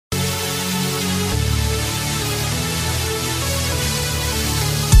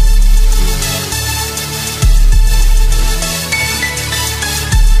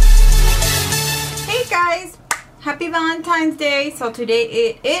Valentine's Day. So today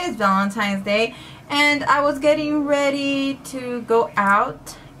it is Valentine's Day, and I was getting ready to go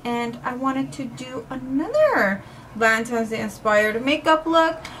out, and I wanted to do another Valentine's Day inspired makeup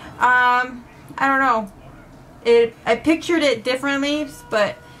look. I don't know, I pictured it differently,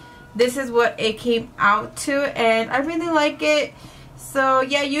 but this is what it came out to, and I really like it. So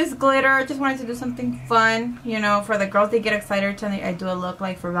yeah, use glitter. I just wanted to do something fun, you know, for the girls. They get excited when I do a look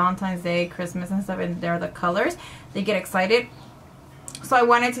like for Valentine's Day, Christmas and stuff, and they're the colors. They get excited. So I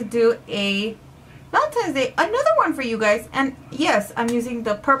wanted to do a Valentine's Day, another one for you guys. And yes, I'm using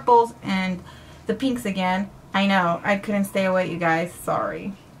the purples and the pinks again. I know, I couldn't stay away, you guys.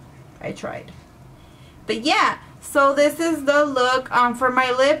 Sorry. I tried. But yeah, so this is the look. For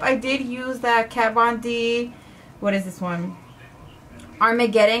my lip, I did use that Kat Von D, what is this one?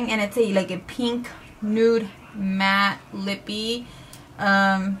 Armageddon, and it's like a pink nude matte lippy.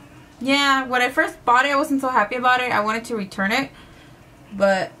 Yeah, when I first bought it, I wasn't so happy about it. I wanted to return it,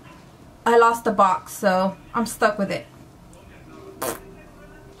 but I lost the box, so I'm stuck with it.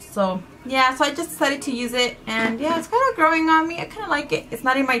 So yeah, so I just decided to use it, and yeah, it's kind of growing on me. I kind of like it. It's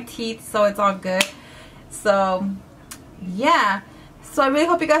not in my teeth, so it's all good. So yeah, so I really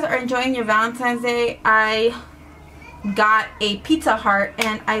hope you guys are enjoying your Valentine's Day. I got a Pizza Heart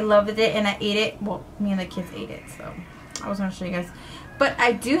and I loved it, and I ate it. Well, me and the kids ate it, so I was going to show you guys. But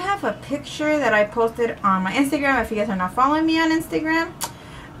I do have a picture that I posted on my Instagram. If you guys are not following me on Instagram,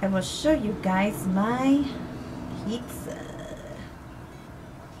 I will show you guys my pizza.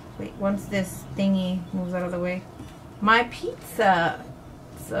 Wait, once this thingy moves out of the way. My pizza.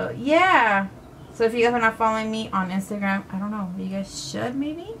 So yeah, so if you guys are not following me on Instagram, I don't know, you guys should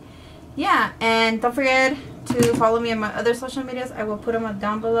maybe. Yeah, and don't forget to follow me on my other social medias. I will put them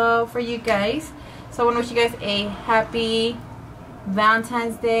down below for you guys. So I want to wish you guys a happy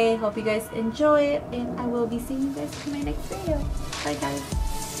Valentine's Day. Hope you guys enjoy it, and I will be seeing you guys in my next video. Bye guys.